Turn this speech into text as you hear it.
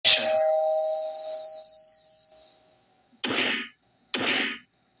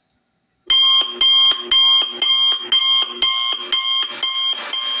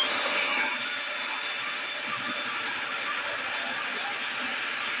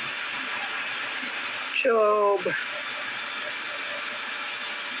Job.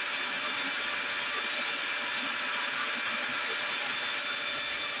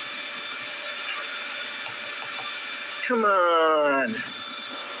 Come on.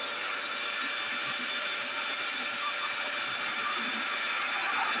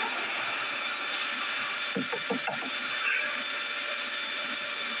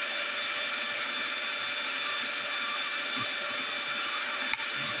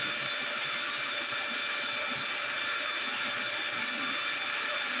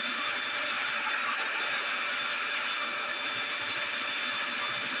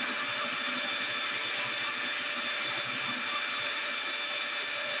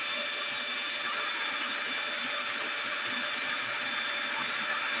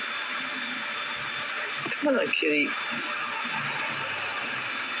 Come on, kitty.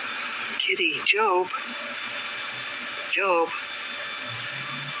 Kitty, Job. Job.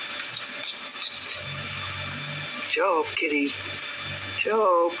 Job, kitty.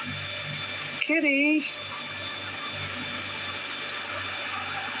 Job. Kitty.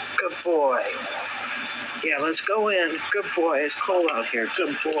 Good boy. Yeah, let's go in. Good boy. It's cold out here.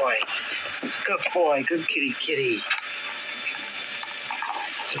 Good boy. Good boy. Good kitty, kitty.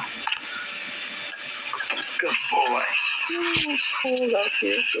 Good boy. Oh, it's cold out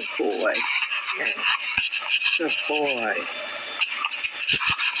here. Good boy. Yeah. Good boy.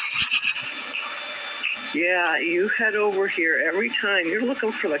 Yeah, you head over here every time. You're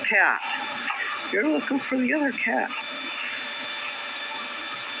looking for the cat. You're looking for the other cat.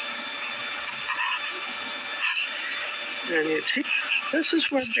 And you take, this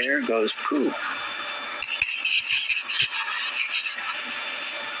is where Bear goes poop.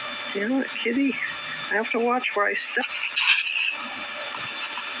 You know what, kitty? I have to watch where I step.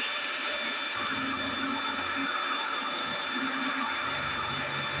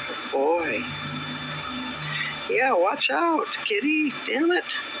 Good boy. Yeah, watch out, kitty. Damn it.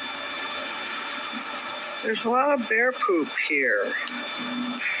 There's a lot of bear poop here.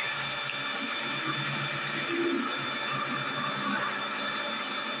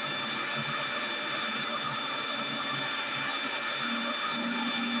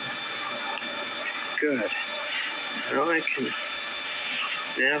 Good. Now I can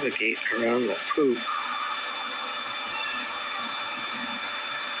navigate around the poop.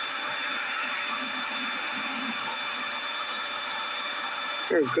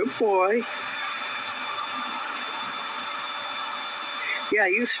 You're a good boy. Yeah,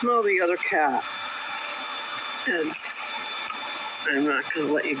 you smell the other cat. And I'm not going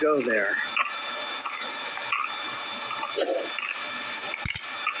to let you go there.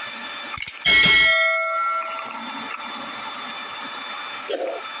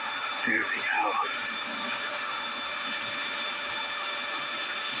 There we go.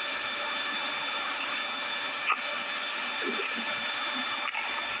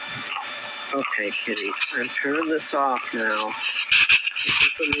 Okay, kitty, I'm turning this off now. This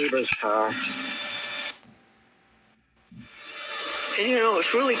is the neighbor's car. And you know,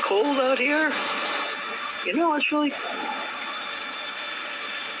 it's really cold out here. You know, it's really...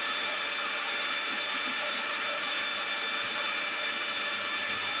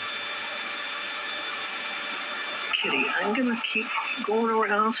 Kitty, I'm going to keep going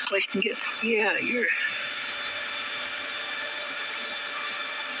around so I can get... Yeah, you're...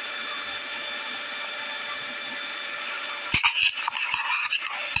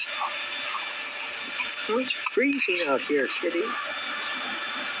 Oh, it's freezing out here, kitty.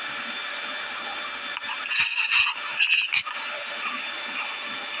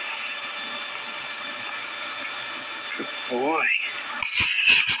 Good boy.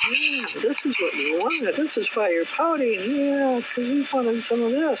 Yeah, this is what you wanted. This is why you're pouting. Yeah, because you wanted some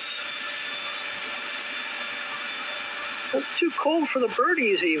of this. That's too cold for the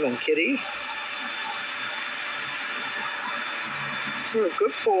birdies even, kitty. You're a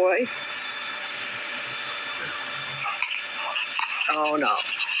good boy. Oh, no.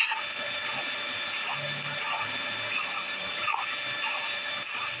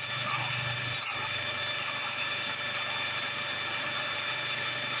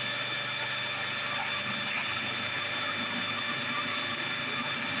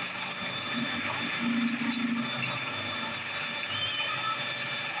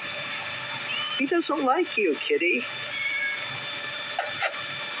 He doesn't like you, kitty.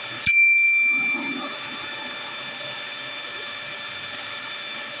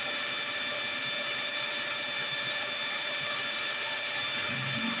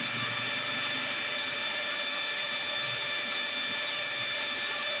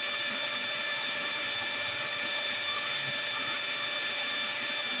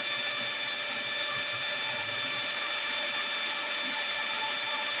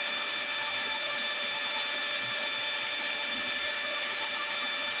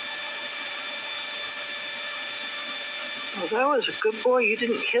 Well, that was a good boy. You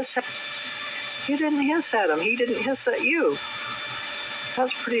didn't hiss at him. He didn't hiss at you.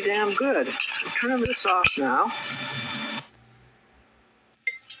 That's pretty damn good. Turn this off now.